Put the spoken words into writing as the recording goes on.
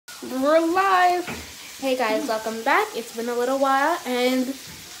We're live. Hey guys, welcome back. It's been a little while and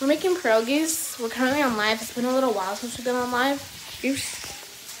we're making pierogies. We're currently on live. It's been a little while since we've been on live.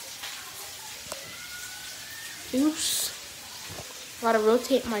 Oops. Gotta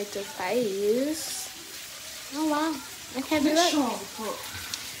rotate my device. Oh wow. I can't do that.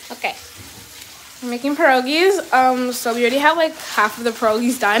 Okay. We're making pierogies. So we already have like half of the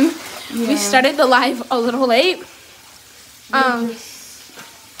pierogies done. Yeah. We started the live a little late.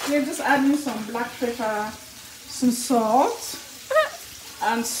 We're just adding some black pepper, some salt,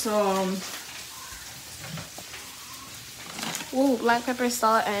 and some black pepper,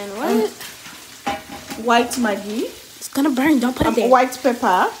 salt, and what? White Maggi. It's gonna burn. Don't put it there. White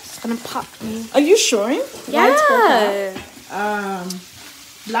pepper. It's gonna pop me. Are you sure? Yeah. White pepper.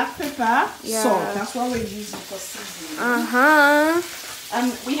 Black pepper, salt. That's what we're using for seasoning.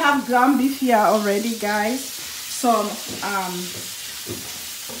 And we have ground beef here already, guys. Some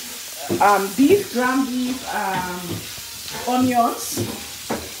beef, ground beef, onions,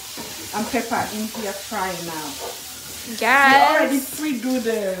 and pepper in here frying now. Yes. We already pre-do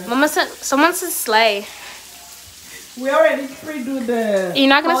the... Mama said, someone said slay. We already pre-do the... You're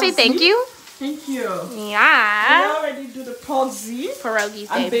not going to say thank you? Thank you. Yeah. We already do the pierogies. Pierogies,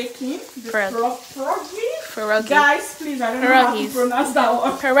 and babe. baking. Pierogies. Pierogies. Guys, please, I don't know how to pronounce that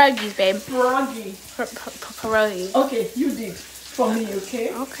one. Pierogies, babe. Pierogies. Pierogies. Okay, you did. For me,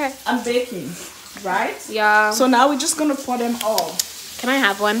 okay? Okay. And baking, right? Yeah. So now we're just going to pour them all. Can I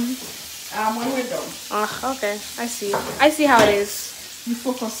have one? When we're done. Oh, okay. I see. I see how it is. You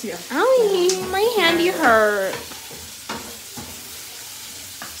focus here. Owie, my handy hurt.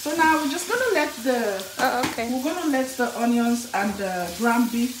 So now we're just gonna let the we're gonna let the onions and the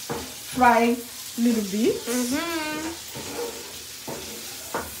ground beef fry a little bit.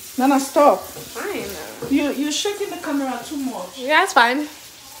 Nana, stop. Fine. You're shaking the camera too much. Yeah, that's fine.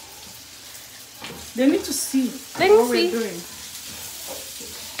 They need to see what we're doing.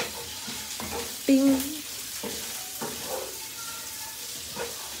 Bing.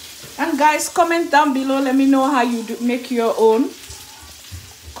 And guys, comment down below. Let me know how you make your own.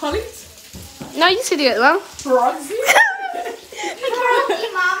 Call it? No, you should do it, Mom. Pierogi?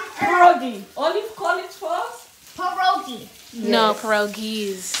 Pierogi, Mom. Pierogi. Olive, call it first? Pierogi. Yes. No,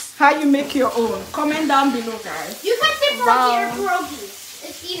 pierogies. How you make your own? Comment down below, guys. You can say pierogi or pierogies.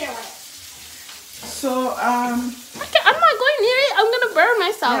 It's either way. So, I'm not going near it. I'm going to burn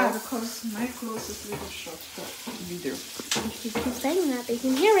myself. Yeah, because my clothes is a little short for video. If you keep saying that, they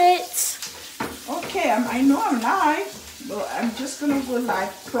can hear it. Okay, I know I'm live. But I'm just gonna go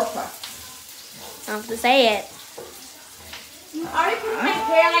live proper. I have to say it. You already put my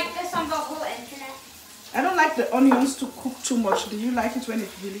hair like this on the whole internet. I don't like the onions to cook too much. Do you like it when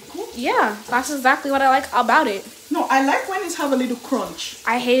it's really cooked? Yeah, that's exactly what I like about it. No, I like when it have a little crunch.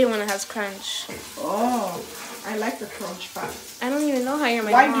 I hate it when it has crunch. Oh, I like the crunch part. I don't even know how you're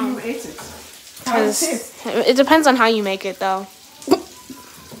making it. Why do you hate it? Because it depends on how you make it, though.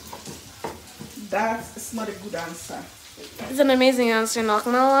 That's not a good answer. It's an amazing answer, not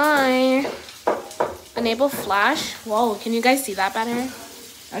gonna lie. Enable flash. Whoa, can you guys see that better?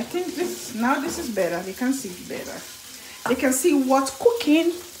 I think this is better. They can see it better. They can see what's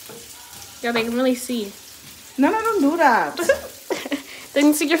cooking. Yeah, they can really see. No, don't do that. They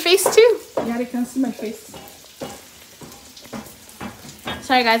can see your face too. Yeah, they can see my face.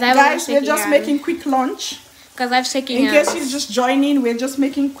 Sorry guys, we're just making quick lunch. Because I've shaking In case you're just joining, we're just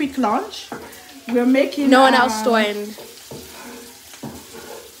making quick lunch. We're making... No one else joined.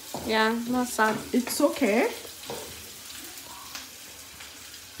 Yeah, that's sad. It's okay.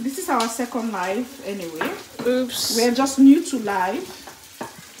 This is our second live anyway. Oops. We're just new to live.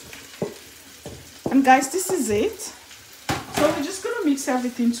 And guys, this is it. So we're just going to mix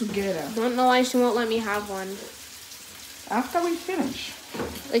everything together. Don't know why she won't let me have one. After we finish.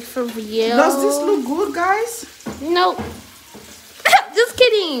 Like for real? Does this look good, guys? Nope. Just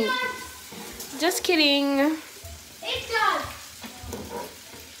kidding. Just kidding. It does.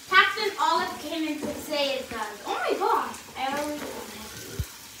 Captain Olive came in to say it does. Oh my god.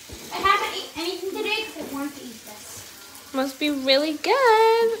 I haven't eaten anything today because I wanted to eat this. Must be really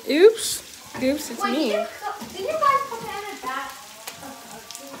good. Oops. Oops, it's me. Did you guys put that in a bag?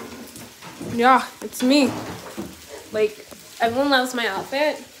 Yeah, it's me. Like, everyone loves my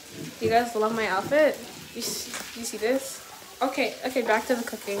outfit. Do you guys love my outfit? You see this? Okay, back to the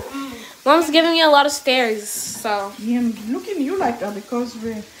cooking. Mom's giving me a lot of stares, so. Yeah, I'm looking at you like that because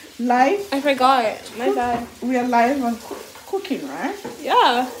we're live. I forgot. My bad. We are live on cooking, right?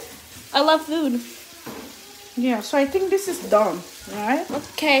 Yeah. I love food. Yeah, so I think this is done, right?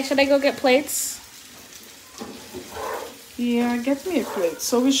 Okay, should I go get plates? Yeah, get me a plate.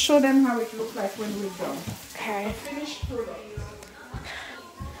 So we show them how it looks like when we're done. Okay. Finished product.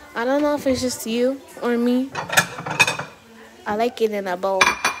 I don't know if it's just you or me. I like it in a bowl.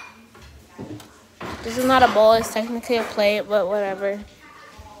 This is not a bowl, it's technically a plate, but whatever.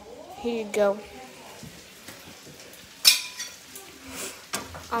 Here you go.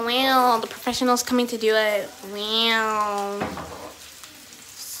 Oh wow, the professionals coming to do it. Wow.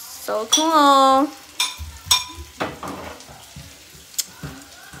 So cool.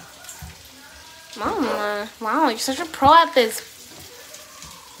 Mama, wow, you're such a pro at this.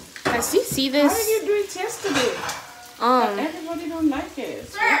 Guys, do you see this? How did you do it yesterday? Everybody don't like it.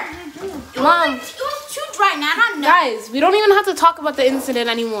 So what did you do? Mom. It was too dry. Now I know. Guys, we don't even have to talk about the incident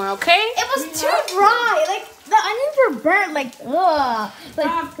anymore, okay? It was too dry. Like the onions were burnt. Like ugh.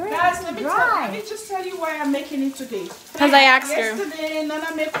 Like guys, let me just tell you why I'm making it today. Because I asked her. Yesterday, and then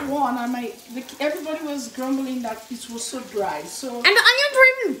I make one. Everybody was grumbling that it was so dry. So and the onions were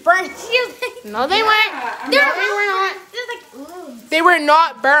even burnt. She was like, No, they weren't. I They mean, were not. It was like ugh. They were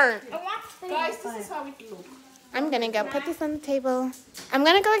not burnt. I want to say guys, this is how it looks. I'm gonna go put this on the table. I'm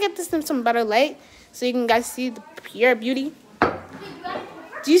gonna go get this in some butter light so you can guys see the pure beauty.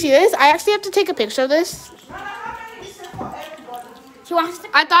 Do you see this? I actually have to take a picture of this. She wants to.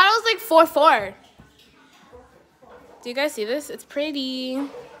 I thought it was like 4-4. Do you guys see this? It's pretty.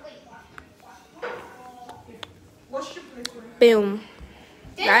 Boom.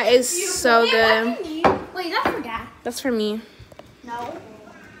 That is so good. Wait, that's for Dad. That's for me. No.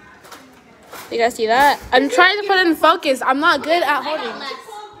 Do you guys see that? I'm trying to put it in focus. I'm not good at holding.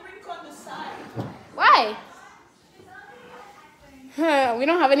 Why? We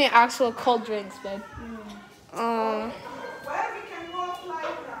don't have any actual cold drinks, babe.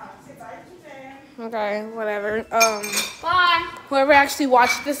 Okay, whatever. Bye. Whoever actually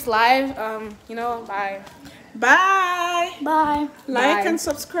watched this live, you know, bye. Bye. Bye. Like Bye. and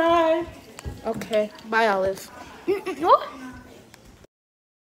subscribe. Okay, bye, Olive. What?